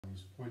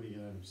He's pointing it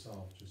at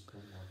himself, just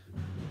don't walk it.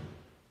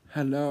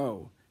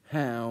 Hello,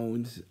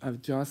 hounds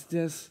of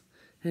justice,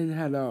 and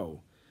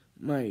hello,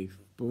 my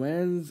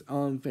friends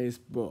on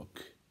Facebook.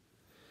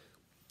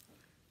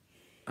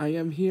 I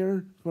am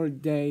here for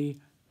day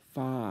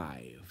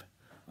 5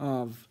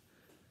 of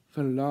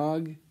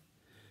vlog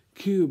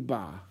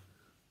Cuba.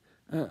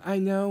 I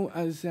know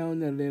I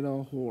sound a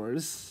little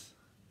hoarse.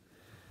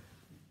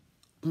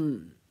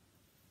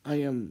 I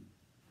am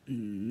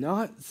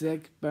not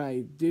sick, but I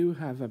do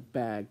have a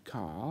bad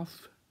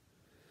cough.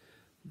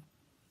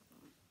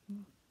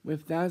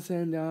 With that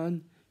said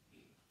on,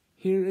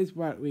 here is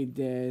what we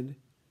did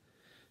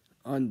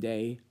on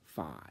day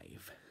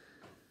 5.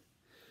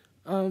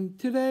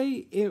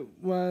 Today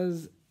it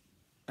was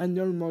a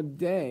normal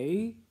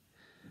day,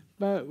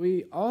 but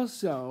we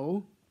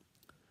also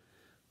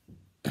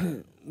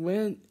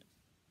went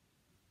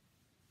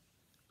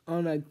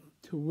on a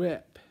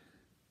trip.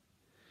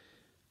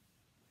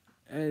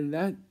 And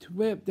that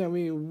trip that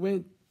we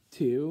went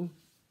to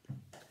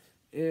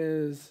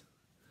is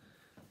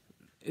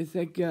it's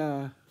like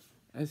a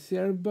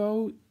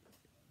sailboat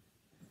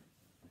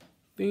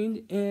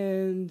thing,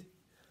 and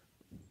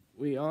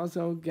we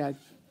also got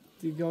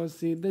to go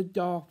see the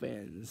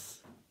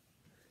dolphins.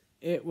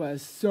 It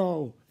was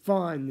so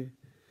fun.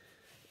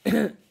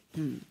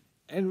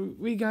 And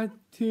we got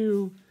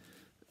to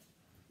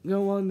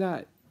go on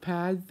that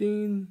pad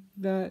thing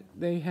that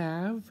they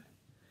have.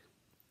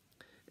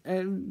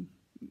 And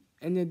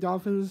the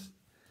dolphins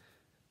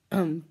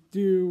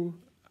do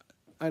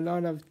a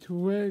lot of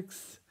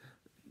tricks.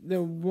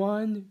 The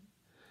one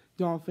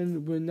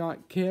dolphin would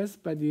not kiss,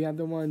 but the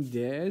other one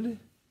did.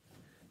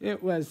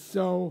 It was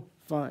so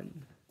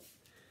fun.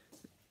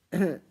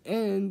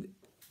 And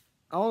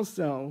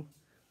also,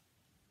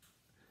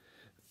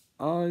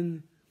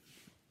 on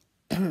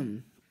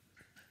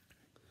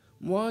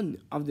one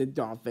of the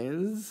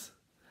dolphins,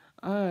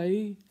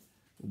 I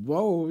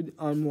rode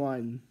on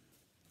one,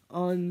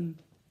 on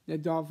the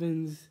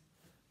dolphin's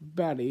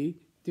belly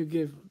to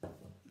give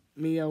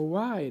me a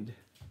ride.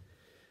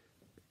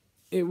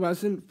 It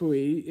wasn't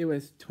free, it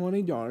was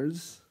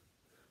 $20,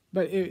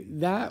 but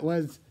that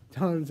was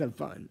tons of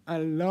fun. I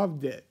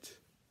loved it.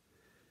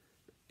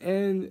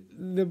 And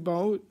the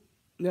boat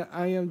that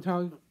I am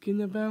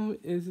talking about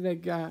is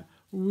like a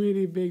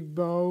really big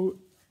boat,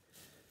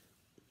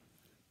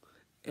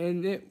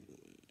 and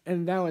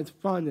that was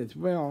fun as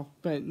well,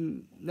 but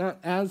not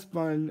as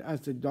fun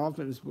as the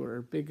dolphins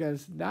were,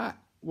 because that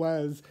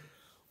was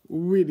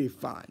really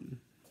fun.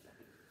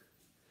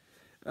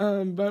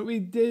 But we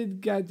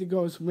did get to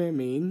go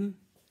swimming,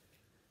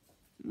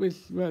 which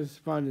was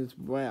fun as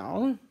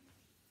well.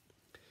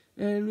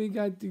 And we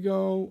got to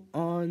go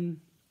on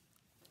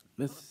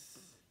the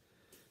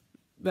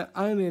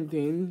island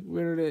thing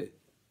where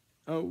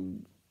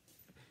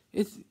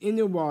it's in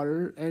the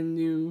water, and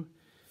you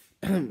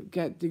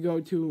get to go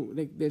to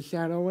like the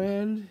shadow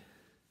end.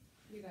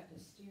 You got to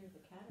steer the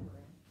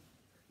catamaran.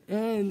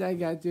 And I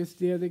got to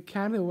steer the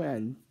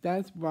catamaran.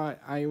 That's what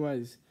I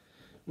was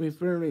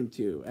referring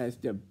to as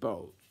the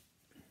boat.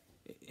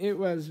 It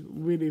was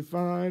really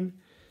fun.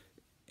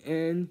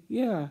 And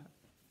yeah,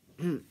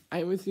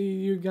 I will see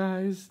you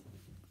guys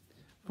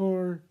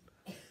for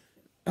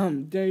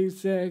day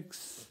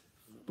 6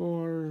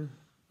 for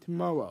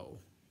tomorrow.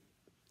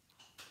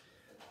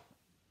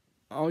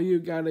 All you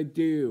gotta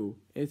do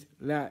is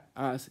let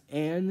us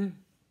in,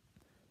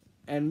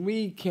 and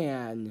we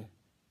can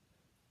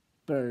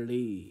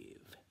believe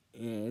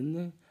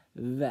in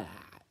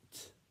that.